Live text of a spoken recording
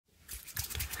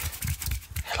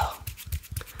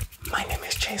My name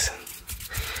is Jason,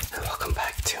 and welcome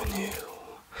back to a new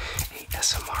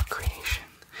ASMR creation.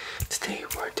 Today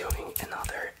we're doing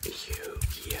another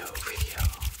Yu-Gi-Oh video.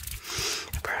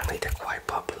 Apparently they're quite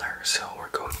popular, so we're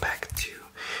going back to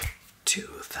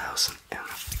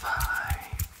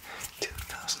 2005,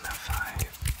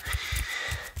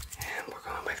 and we're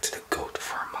going back to the GOAT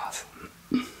format.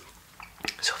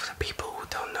 So for the people who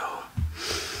don't know,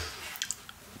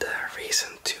 the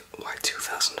reason why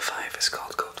 2005 is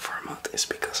called GOAT format is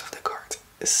because of the card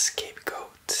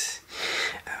Scapegoat.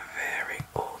 A very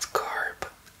old card,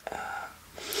 but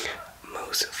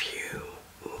most of you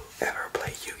who ever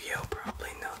play Yu-Gi-Oh probably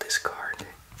know this card.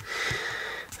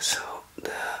 So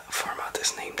the format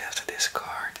is named after this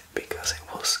card because it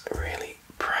was really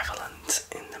prevalent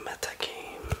in the meta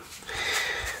game.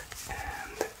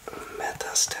 And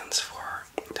meta stands for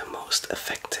the most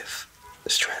effective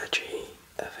strategy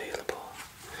available.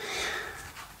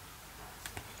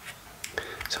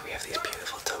 So we have these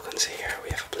beautiful tokens here. We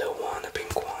have a blue one, a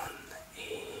pink one,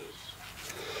 a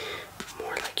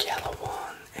more like yellow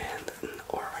one, and an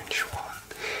orange one.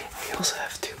 And we also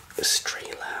have two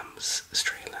stray lambs.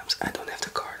 I don't have the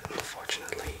card,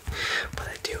 unfortunately, but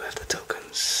I do have the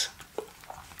tokens.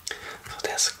 So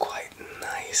that's quite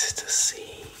nice to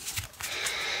see.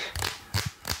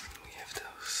 We have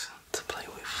those to play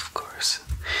with, of course.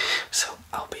 So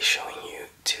I'll be showing you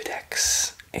two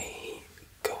decks, a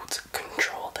GOAT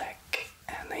control deck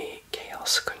and a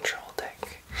chaos control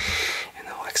deck, and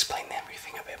I'll explain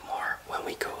everything a bit more when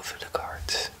we go through the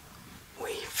cards.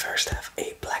 We first have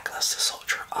a Blackluster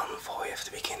Soldier Envoy at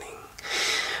the beginning,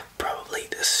 probably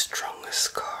the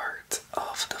strongest card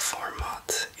of the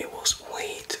format. It was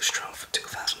way too strong for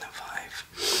 2005.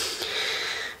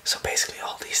 So basically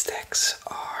all these decks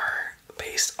are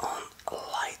based on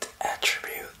light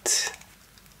attribute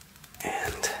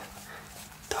and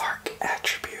dark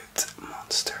attribute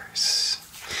monsters.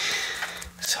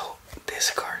 So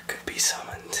this card could be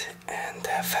summoned, and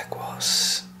the effect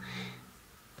was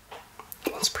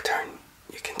once per turn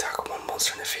you can target one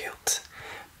monster in the field,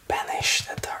 banish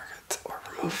that target, or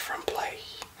remove from play,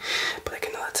 but it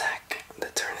cannot attack the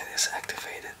turn it is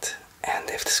activated. And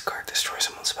if this card destroys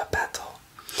a monster by battle,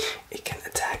 it can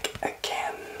attack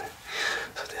again.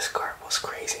 So this card was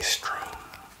crazy strong.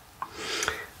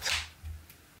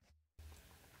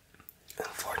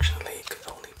 Unfortunately, you could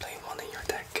only play one in your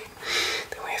deck.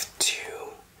 Then we have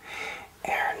two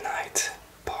Air Knight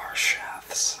Bar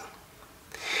Shafts.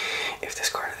 If this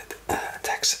card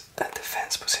attacks a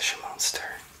defense position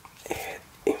monster, it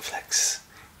inflicts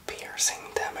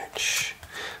piercing damage.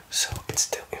 So it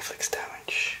still inflicts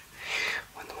damage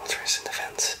when the monster is in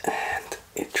defense, and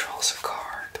it draws a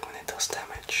card when it does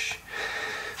damage.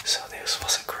 So this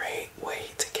was a great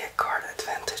way to get card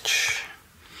advantage.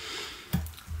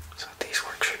 So these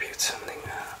were tribute summon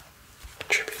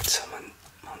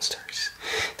monsters.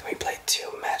 Then we played two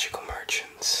Magical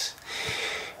Merchants.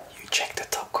 You check the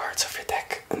top cards of your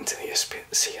deck until you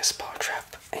see a spell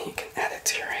trap, and you can add it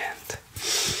to your hand.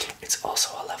 It's also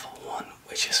a level 1,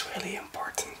 which is really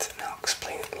important, and I'll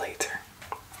explain it later.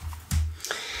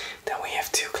 Then we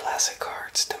have two classic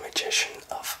cards, the Magician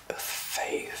of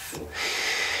Faith.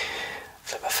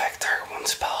 Flip effect, target one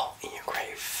spell in your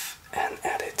grave and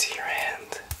add it to your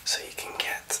hand, so you can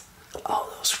get all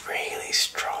those really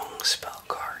strong spell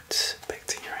cards back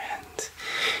in your hand.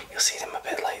 You'll see them a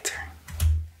bit later.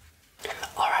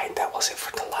 Alright, that was it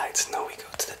for the lights. Now we go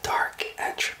to the dark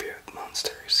attribute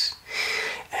monsters.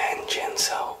 And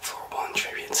Jinzo, for one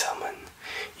tribute summon,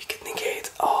 you can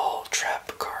negate all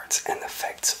trap cards and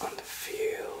effects on the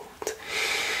field.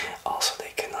 Also,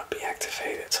 they cannot be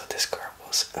activated, so this card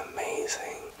was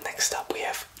amazing. Next up we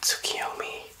have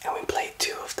Tsukiyomi, and we played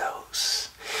two of those.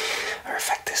 Her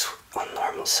effect is on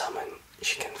normal summon.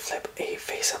 She can flip a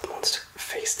face-up monster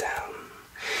face down,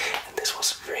 and this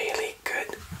was really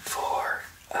good for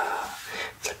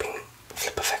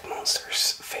flip effect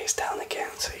monsters face down again,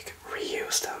 so you could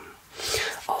reuse them.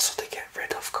 Also to get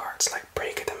rid of cards like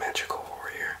Breaker the Magical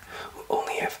Warrior, who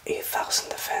only have 8,000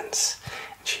 defense,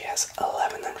 and she has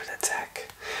 1100 attack,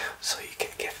 so you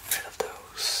can get rid of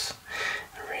those.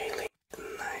 Really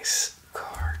nice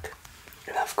card.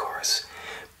 And of course,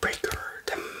 Breaker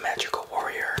the Magical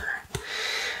Warrior.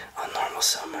 On normal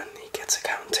summon, he gets a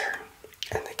counter,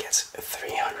 and it gets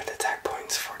 300 attack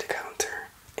points for the counter.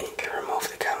 And you can remove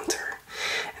the counter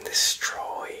and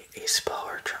destroy a spell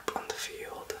or trap on the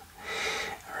field.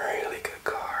 Really good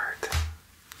card.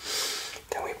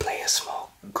 Then we play a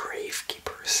small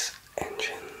Gravekeeper's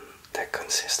engine that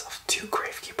consists of two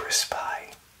Gravekeeper's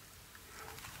Spy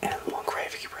and one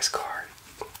Gravekeeper's card.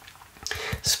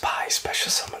 Spy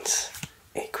special summons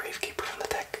a Gravekeeper from the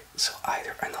deck, so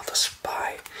either another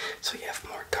spy, so you have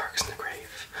more darks in the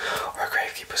grave, or a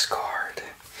Gravekeeper's card.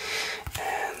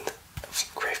 And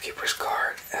Gravekeeper's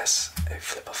card has a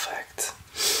flip effect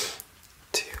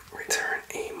to return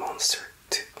a monster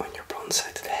on your opponent's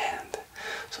side to the hand.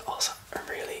 So also a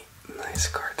really nice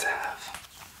card to have.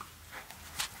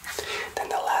 Then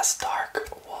the last dark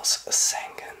was a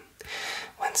Sangan.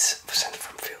 When sent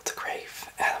from field to grave,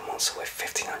 add a monster with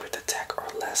 1500 attack or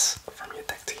less from your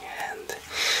deck to your hand.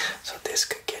 So this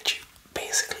could get you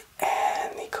basically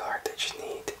any card that you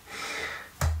need.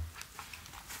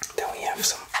 Then we have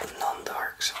some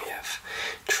non-darks. We have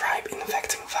Tribe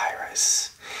Infecting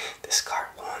Virus. Discard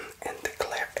one and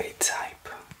declare a type.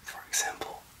 For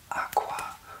example,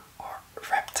 Aqua or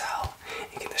Reptile.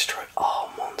 You can destroy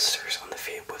all monsters on the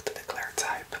field with the declare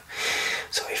type.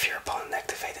 So if your opponent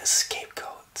activates a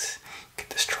Scapegoat, you can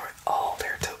destroy all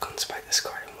their tokens by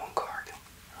discarding one card.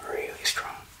 Really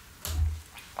strong.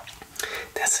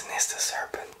 Then Sinister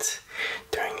Serpent.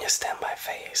 During your standby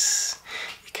phase,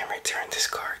 you can return this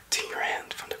card to your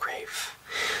hand from the grave.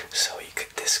 So you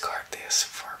could discard this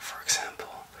for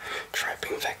example, Tribe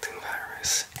Infecting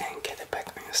Virus and get it back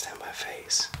on your standby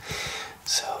phase.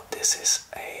 So this is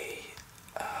a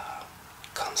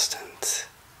constant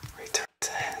return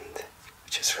to hand,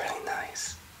 which is really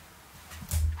nice.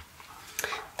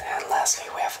 Then lastly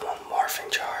we have one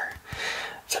Morphing Jar.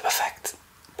 Flip effect.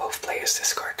 Both players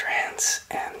discard their hands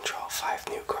and draw 5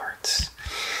 new cards.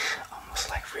 Almost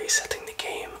like resetting the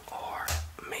game or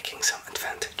making some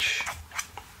advantage.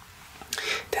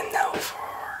 Then now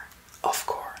for, of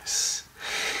course,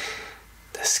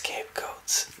 the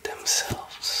Scapegoats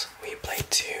themselves. We play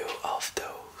 2 of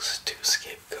those 2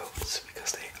 Scapegoats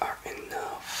because they are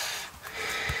enough.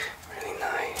 Really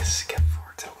nice. Get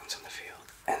 4 tokens on the field.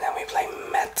 And then we play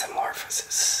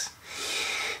Metamorphosis.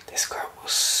 This card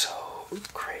was so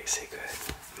crazy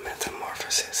good.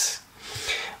 Metamorphosis.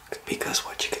 Because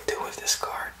what you could do with this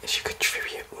card is you could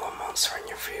tribute 1 monster in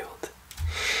your field.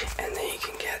 And then you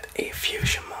can get a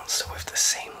fusion monster with the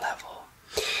same level.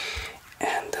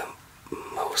 And the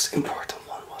most important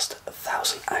one was the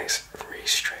 1000 Ice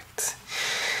Restrict.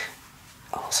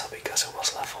 Also because it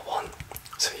was level 1.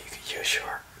 So you could use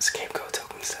your Scapegoat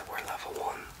tokens that were level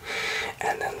 1.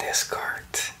 And then this card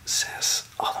says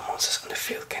all the monsters on the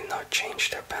field cannot change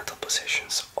their battle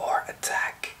positions or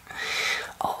attack.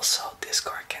 Also, this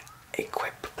card can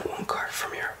equip 1 card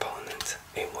from your opponent,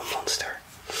 a 1 monster,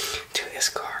 to this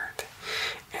card.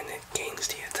 And it gains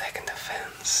the attack and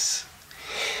defense.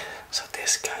 So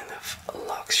this kind of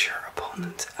locks your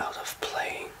opponent out of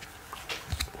play,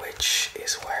 which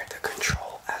is where the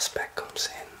control aspect comes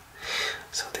in.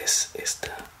 So this is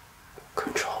the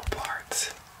control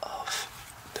part of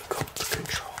the gold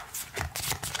control.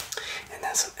 And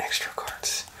then some extra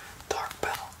cards. Dark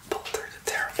Bolter the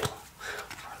Terrible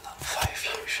for level 5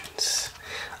 fusions.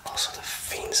 Also the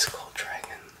Fiend Skull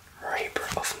Dragon, Reaper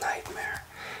of Nightmare,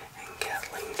 and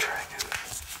Gatling Dragon.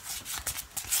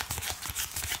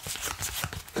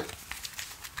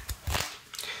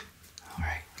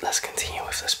 Alright, let's continue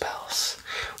with the spells.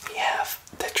 We have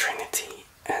the Trinity.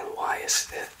 And why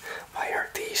are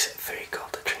these 3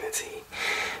 called the Trinity?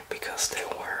 Because they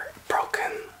were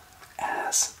broken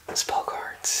as spell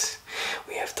cards.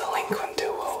 We have the Delinquent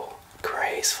Duo,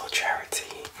 Graceful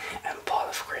Charity, and Pot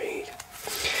of Greed.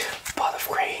 Pot of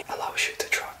Greed allows you to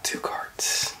draw 2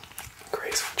 cards.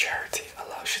 Graceful Charity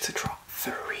allows you to draw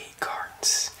 3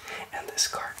 cards and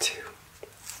discard 2.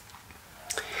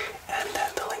 And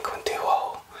then Delinquent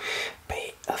Duo,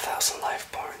 pay 1000 life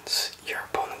points. Your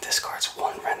opponent discards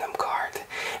 1 random card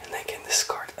and they can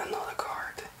discard another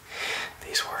card.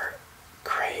 These were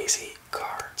crazy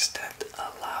cards that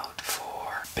allowed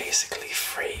for basically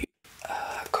free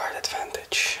card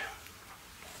advantage.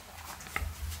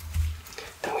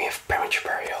 Then we have Premature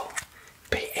Burial.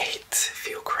 Pay 8,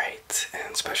 feel great,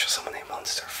 and special summon a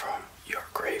monster from your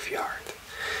graveyard.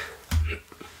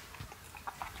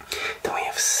 Then we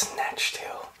have Snatch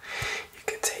Tail. You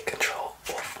can take control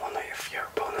of 1 of your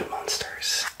opponent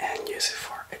monsters and use it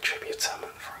for a tribute summon,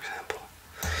 for example.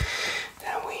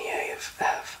 Then we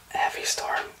have Heavy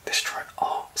Storm. Destroy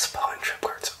all spell and trip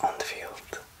cards on the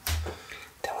field.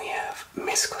 Then we have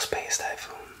Mystical Space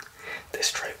Typhoon.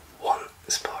 Destroy 1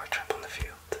 spell or trap on the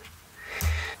field.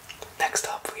 Next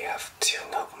up we have 2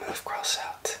 Noblemen of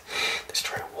Crossout.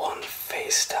 Destroy 1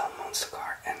 face down monster card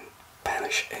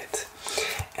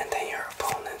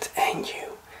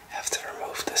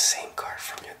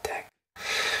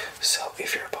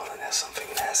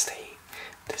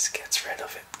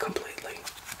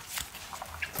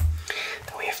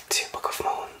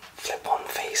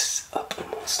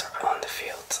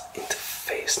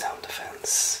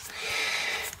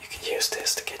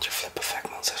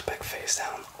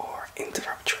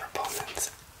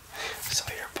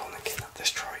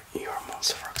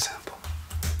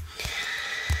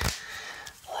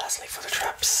lastly, for the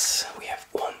traps, we have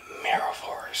one Mirror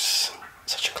Force.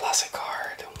 Such a classic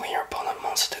card. When your opponent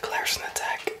monster declares an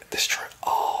attack, destroy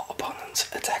all opponent's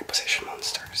attack position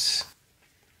monsters.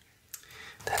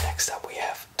 Then next up we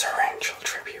have Torrential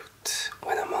Tribute.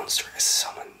 When a monster is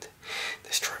summoned,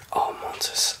 destroy all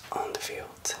monsters on the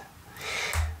field.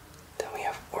 Then we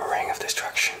have Ring of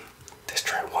Destruction.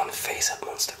 Destroy one face-up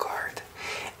monster card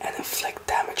and inflict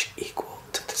damage equal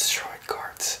to the destroyed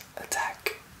card's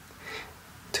attack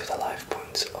to the life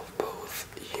points of both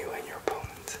you and your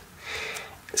opponent.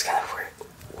 It's kind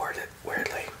of worded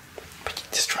weirdly, but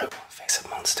you destroy one face-up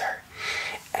monster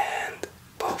and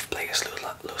both players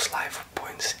lose life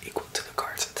points equal to the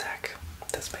card's attack.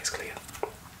 That's basically it.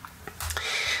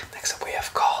 Next up we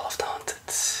have Call of the Haunted.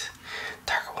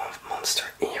 Target one monster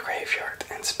in your graveyard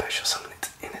and special summon it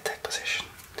in attack position.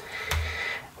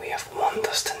 We have one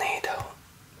Dust Tornado.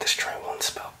 Destroy one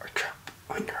spell or trap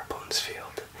on your opponent's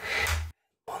field.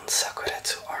 One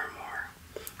Sakuretsu Armor.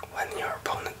 When your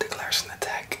opponent declares an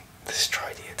attack,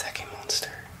 destroy the attacking monster.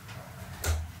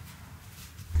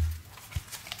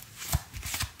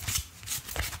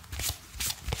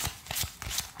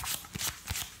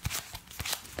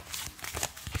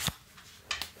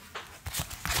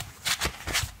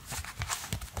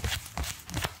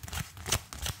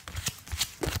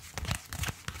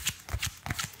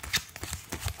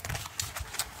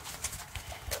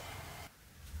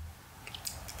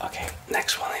 Okay,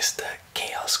 next one is the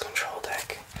Chaos Control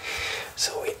deck.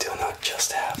 So we do not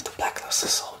just have the Blackluster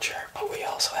Soldier, but we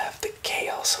also have the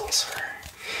Chaos Sorcerer.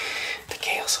 The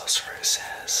Chaos Sorcerer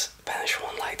says, banish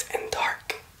one light and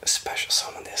dark, special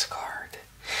summon this card.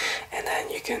 And then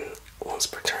you can, once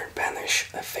per turn, banish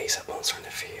a face-up monster in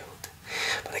the field.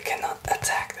 But it cannot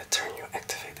attack the turn you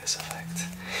activate this effect.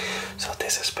 So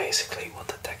this is basically what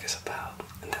the deck is about.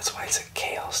 And that's why it's a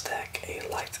Chaos deck, a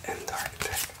light and dark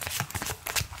deck.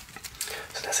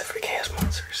 So that's it for the Chaos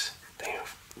monsters. Then you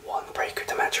have one Breaker,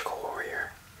 the Magical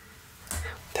Warrior.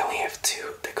 Then we have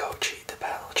two, the Goji, the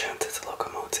Battle Chanted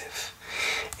Locomotive.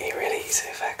 A really easy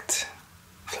effect,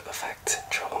 flip effect,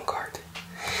 draw one card.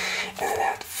 And it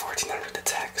had 1400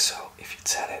 attack, so if you'd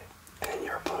set it and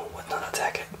your opponent would not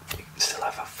attack it, you still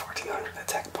have a 1400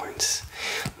 attack points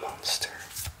monster.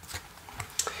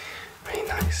 Really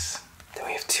nice. Then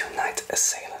we have two Night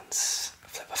Assailants.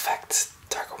 Flip effect,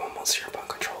 target one monster your opponent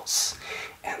controls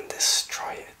and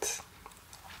destroy it.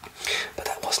 But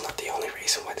that was not the only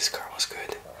reason why this card was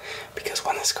good, because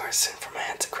when this card is sent from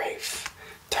hand to grave,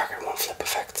 target one flip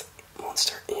effect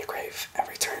monster in your grave and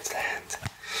return it to the hand.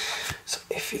 So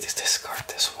if you discard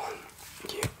this one,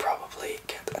 you probably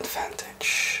get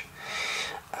advantage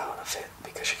out of it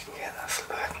because you can get a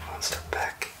flip effect monster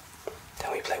back.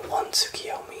 Then we play one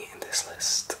Tsukiyomi in this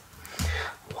list,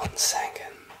 one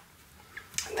Sangan,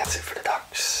 and that's it for the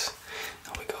docks.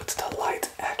 Now we go to the light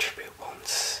attribute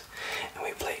ones, and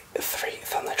we play 3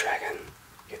 Thunder Dragon.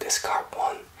 You discard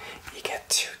one, you get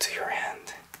 2 to your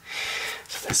hand.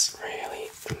 So that's really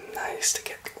nice to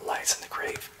get lights in the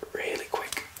grave really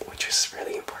quick, which is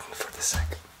really important for this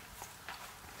deck.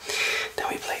 Then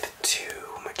we play the 2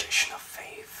 Magician of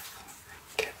Faith.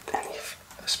 Get any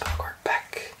spell card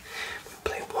back. We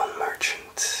play 1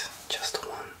 Merchant, just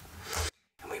 1.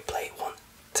 And we play 1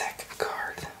 tech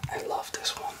card. I love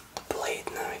this one, the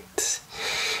Blade Knight.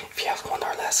 If you have 1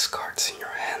 or less cards in your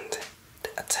hand,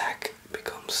 the attack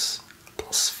becomes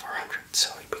plus 400,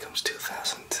 so it becomes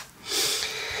 2000.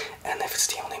 And if it's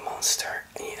the only monster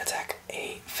and you attack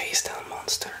a face down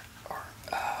monster or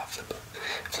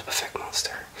flip effect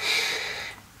monster,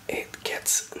 it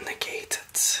gets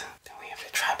negated. Then we have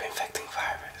the Trap Infecting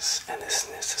Virus, and this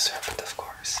is the Serpent, of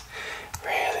course.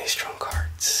 Really strong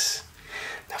cards.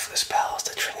 Now for the spells,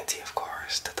 the Trinity, of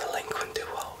course, the Delinquent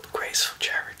Duo, Graceful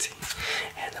Charity,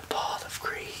 and the Ball of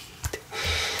Greed.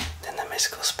 Then the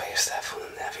Mystical Space Typhoon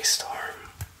and Heavy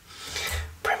Storm,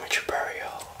 Premature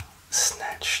Burial,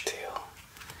 Snatch Steal.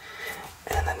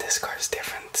 And then this card is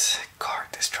different. Card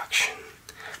Destruction.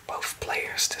 Both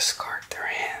players discard their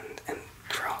hand and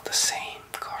draw the same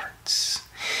cards.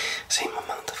 Same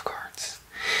amount of cards.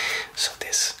 So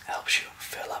this helps you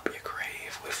fill up your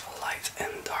grave with light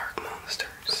and dark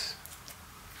monsters.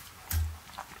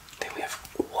 Then we have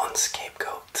 1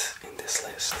 Scapegoat in this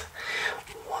list.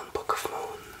 1 Book of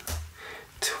Moon.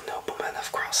 2 Noblemen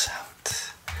of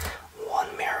Crossout.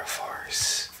 1 Mirror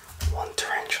Force. 1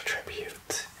 Torrential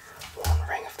Tribute. 1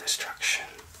 Ring of Destruction.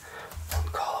 1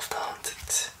 Call of the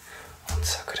Haunted. 1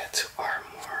 Sakuretsu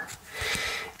Armor.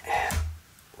 And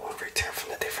 1 Return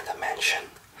from the Different Dimension.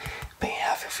 Pay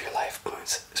half of your life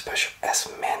points, especially as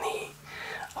many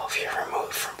of your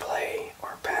removed from play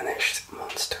or banished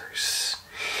monsters.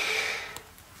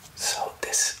 So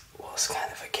this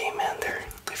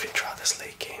this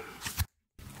late game.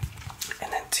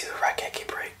 And then 2 Raigeki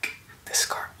break.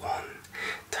 Discard 1,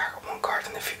 target 1 card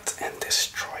in the field and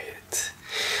destroy it.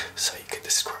 So you could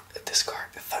discard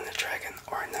the Thunder Dragon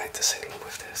or a Knight to Sailor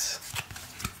with this.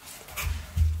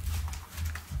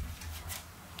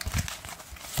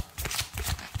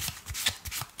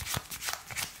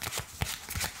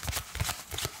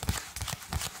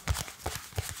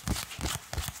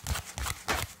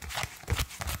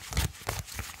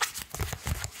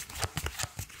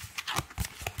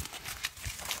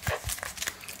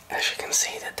 As you can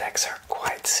see, the decks are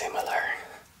quite similar,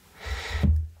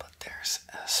 but there's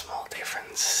a small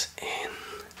difference in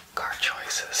card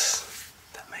choices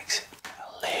that makes it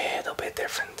a little bit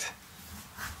different.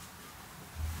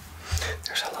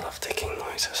 There's a lot of ticking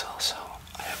noises also.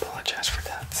 I apologize for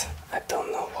that. I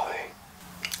don't know why.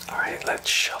 Alright, let's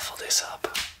shuffle this up.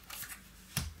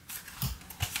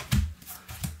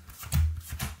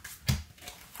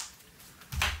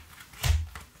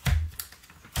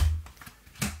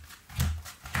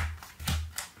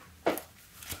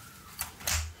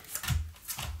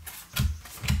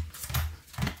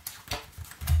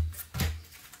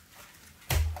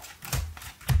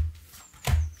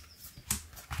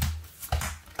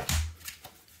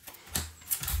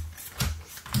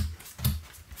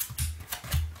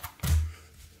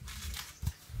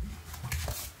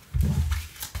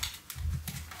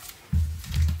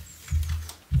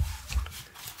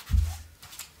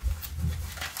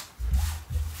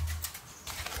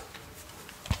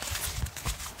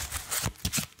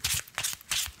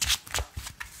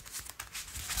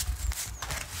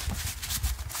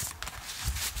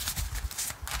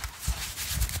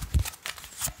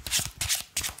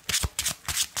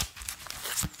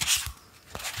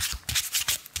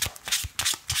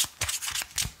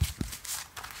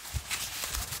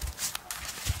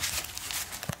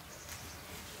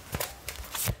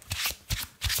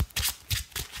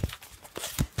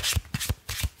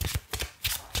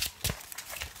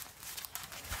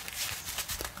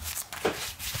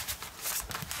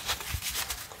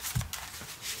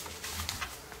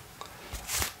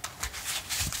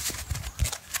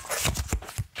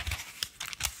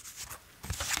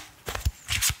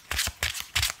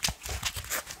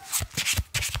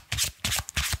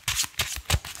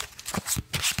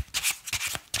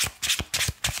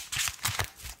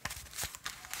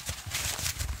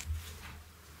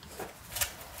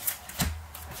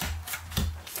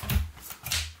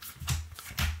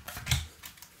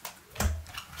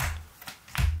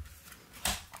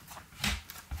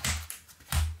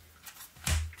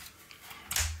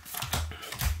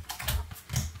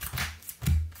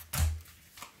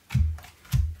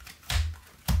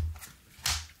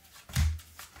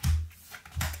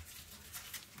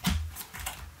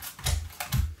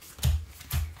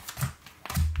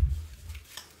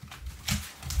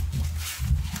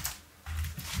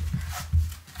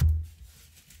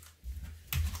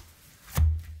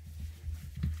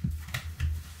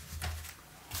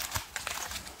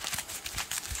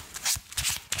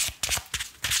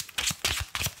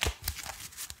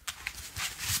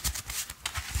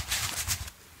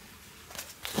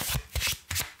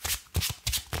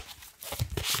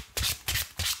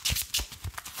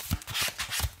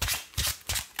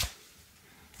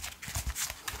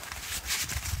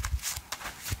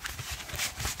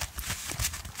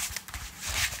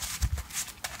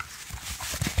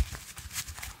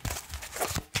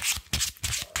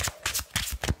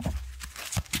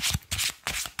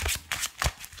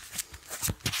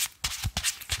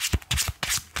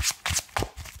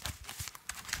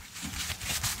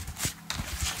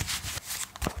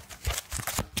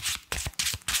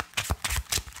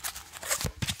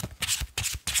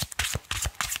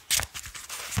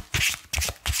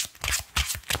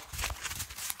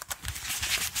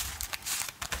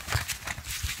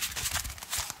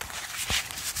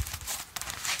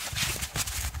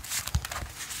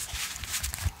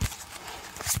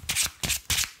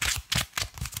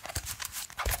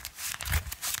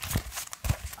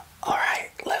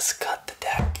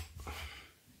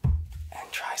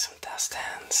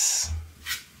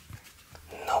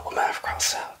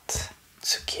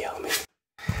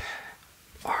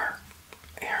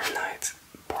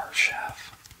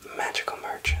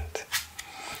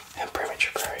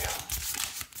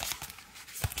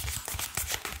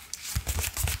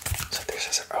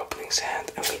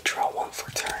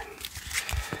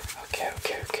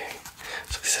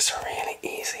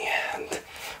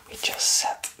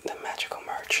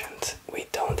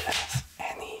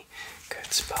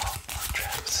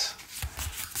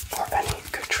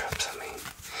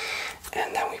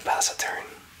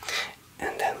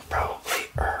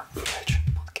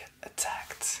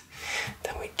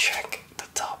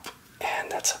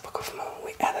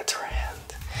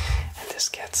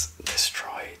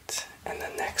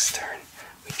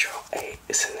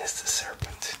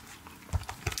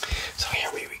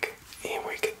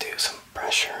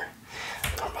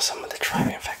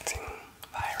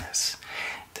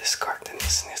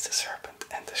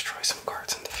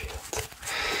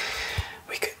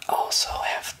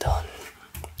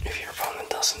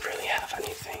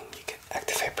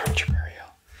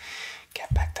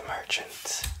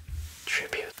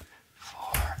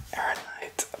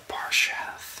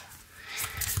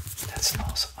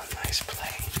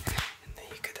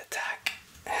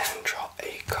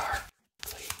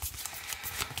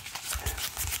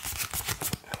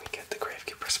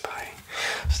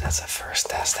 that's a first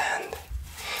test hand.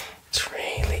 It's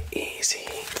really easy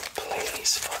to play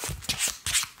these, but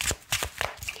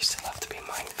you still have to be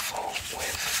mindful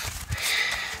with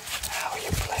how you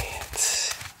play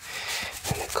it.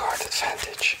 And the card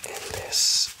advantage in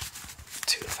this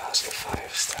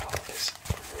 2005 style is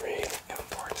really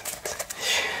important.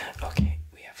 Okay,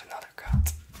 we have another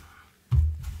cut.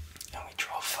 And we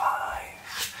draw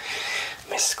 5.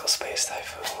 Mystical Space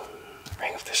Typhoon,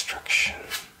 Ring of Destruction,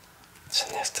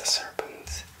 Sinister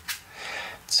Serpent,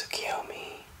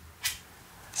 Tsukiyomi,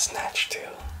 Snatch 2,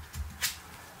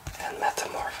 and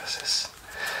Metamorphosis.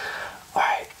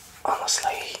 Alright,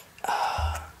 honestly,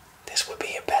 this would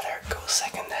be a better go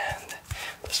second hand,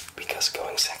 because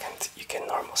going second you can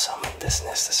normal summon the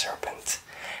Sinister Serpent,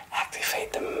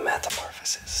 activate the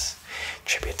Metamorphosis,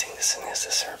 tributing the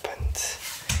Sinister Serpent,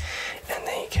 and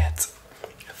then you get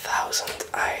 1,000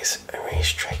 Eyes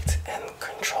restrict and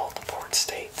control the board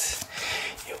state.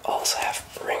 You also have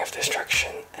Ring of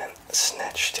Destruction and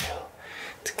Snatch 2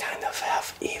 to kind of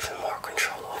have even more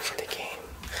control over the game.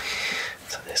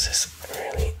 So this is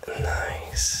really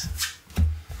nice.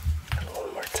 A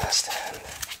little more test hand.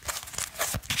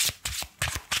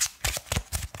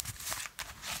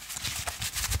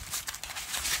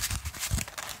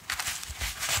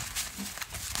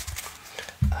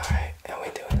 Alright, and we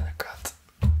do another cut.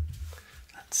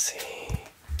 Let's see.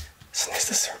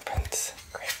 Sinister Serpent,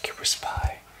 Gravekeeper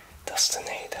Spy, Dust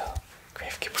Tornado,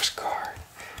 Gravekeeper's Guard,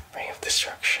 Ring of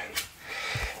Destruction,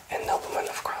 and Nobleman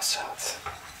of Crossout.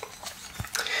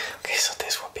 Okay, so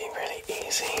this will be really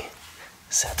easy.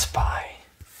 Set Spy,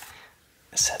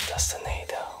 set Dust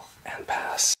Tornado, and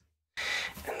pass.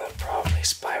 And then probably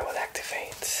Spy would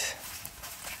activate.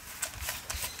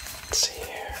 Let's see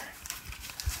here.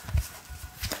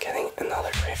 Getting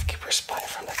another Gravekeeper Spy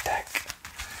from the deck.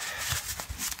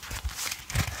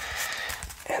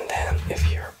 And then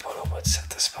if your opponent would set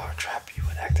the Spell Trap, you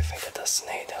would activate the Dust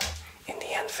Tornado in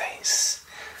the end phase.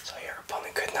 So your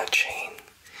opponent could not chain.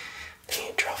 Then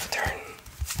you draw a turn.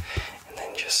 And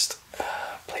then just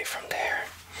play from there.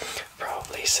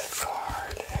 Probably set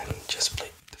guard and just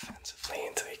play defensively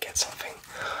until you get something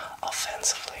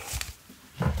offensively.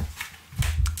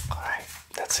 Alright,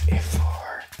 that's it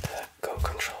for the Go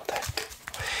Control deck.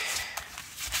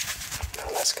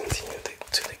 Now let's continue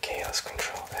to the Chaos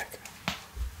Control deck.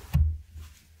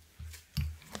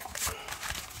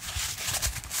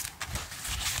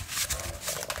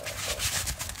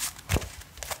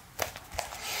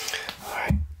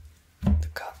 Alright, the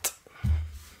cut.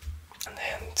 And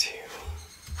then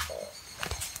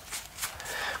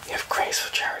we have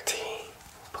Graceful Charity,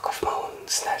 Book of Moon,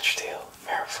 Snatch Steel,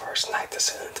 Mirror Force, Night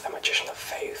Assailant, and Magician of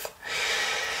Faith.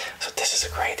 So this is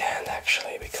a great hand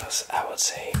actually, because I would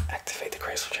say activate the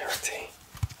Graceful Charity,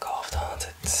 Call of the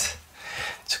Haunted,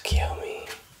 Tsukiyomi,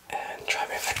 and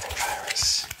Trifecting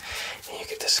Virus. And you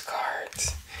could discard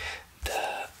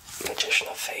the Magician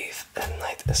of Faith and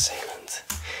Night Assailant.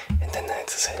 And the Night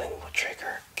Assailant will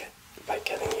trigger by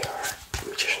getting your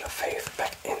Magician of Faith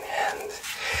back in hand.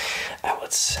 I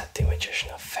would set the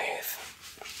Magician of Faith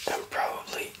and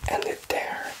probably end it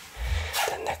there.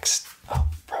 The next,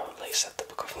 probably set the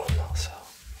Book of Moon also.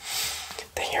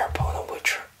 Then your opponent would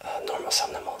normal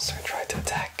summon a monster and try to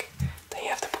attack. Then you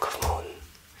have the Book of Moon.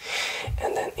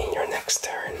 And then in your next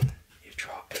turn, you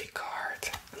draw a card,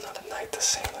 another Night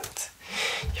Assailant.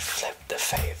 You flip the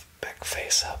Faith back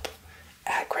face up,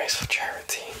 add Graceful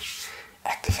Charity,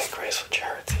 activate Graceful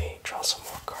Charity, draw some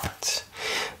more cards,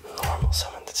 normal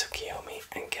summon the Tsukiyomi,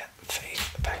 and get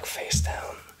Faith back face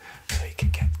down, so you can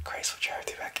get Graceful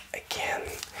Charity back again,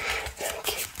 and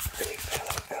keep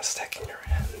refilling and stacking your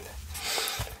hand.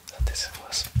 So this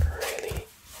was really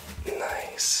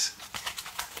nice.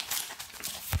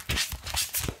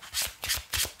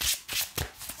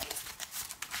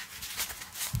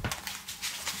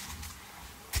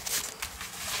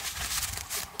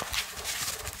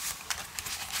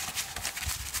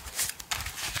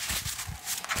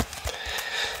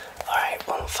 Alright,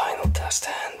 one final test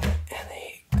hand and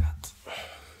a cut.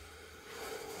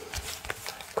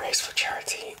 Graceful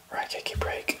Charity, Raigeki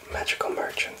Break, Magical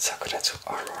Merchant, Sakuretsu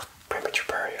Armor, Premature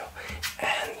Burial,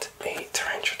 and a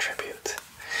Torrential Tribute.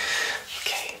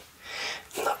 Okay,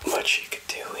 not much you could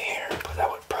do here, but I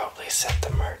would probably set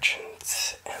the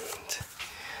Merchant and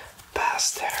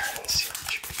pass there and see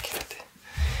what you could get.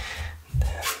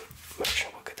 Then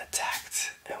Merchant will get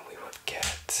attacked and we would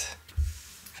get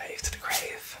Faith to the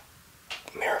Grave,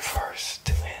 Mirror Force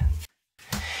to win.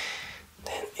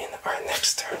 Then in our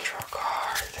next turn, draw a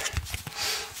card.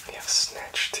 We have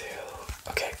Snatch 2.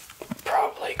 Okay,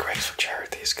 probably Graceful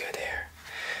Charity is good here.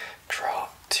 Draw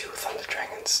 2 Thunder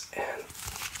Dragons and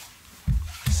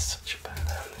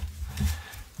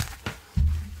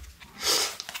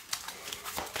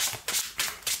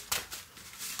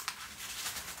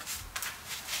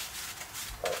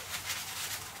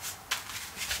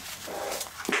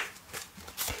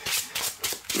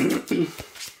Alright,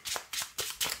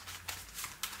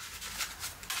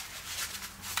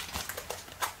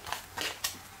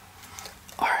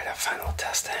 our final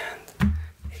test hand.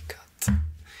 We got,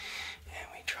 and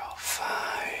we draw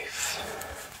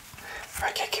 5.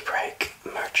 Raigeki Break,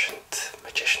 Merchant,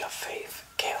 Magician of Faith,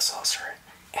 Chaos Sorcerer,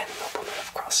 and Nobleman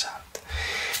of Crossout.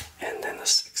 And then the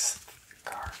 6th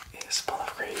card is Pot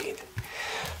of Greed.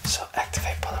 So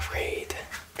activate Pot of Greed,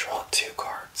 draw 2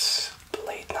 cards,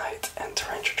 Blade Knight and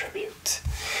Torrential Tribute.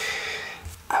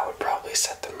 I would probably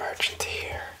set the Merchant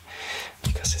here,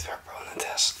 because if our opponent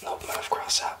has Nobleman of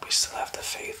Crossout, we still have the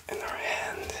Faith in our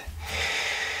hand.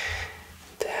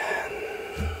 Then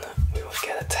we will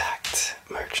get attacked,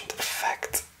 Merchant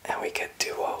effect, and we get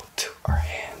Duo to our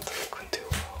hand, Liquid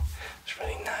Duo. It's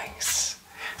really nice.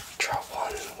 Draw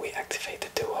 1, we activate the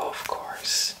Duo, of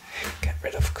course, get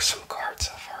rid of some cards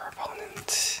of our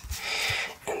opponent,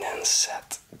 and then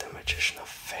set the Magician of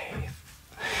Faith.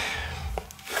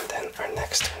 And then our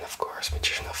next turn, of course,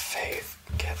 Magician of Faith,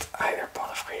 get either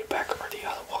Pot of Greed back or the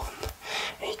other one,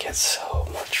 and you get so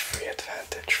much free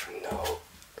advantage for no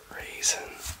reason.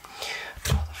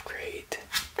 Pot of Greed,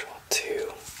 draw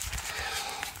 2.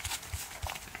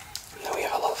 And then we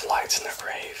have a lot of lights in our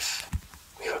grave.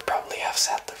 We would probably have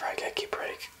set the Raigeki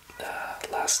Break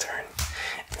last turn,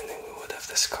 and then we would have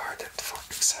discarded, for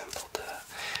example, the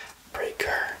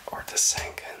Breaker or the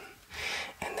Senken,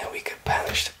 and then we could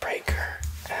banish the Breaker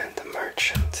and the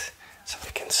Merchant, so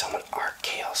we can summon our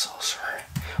Chaos Sorcerer,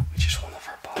 which is one of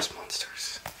our boss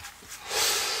monsters.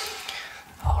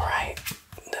 Alright,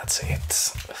 that's it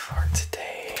for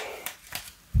today.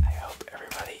 I hope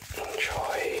everybody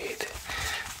enjoyed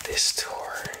this tour.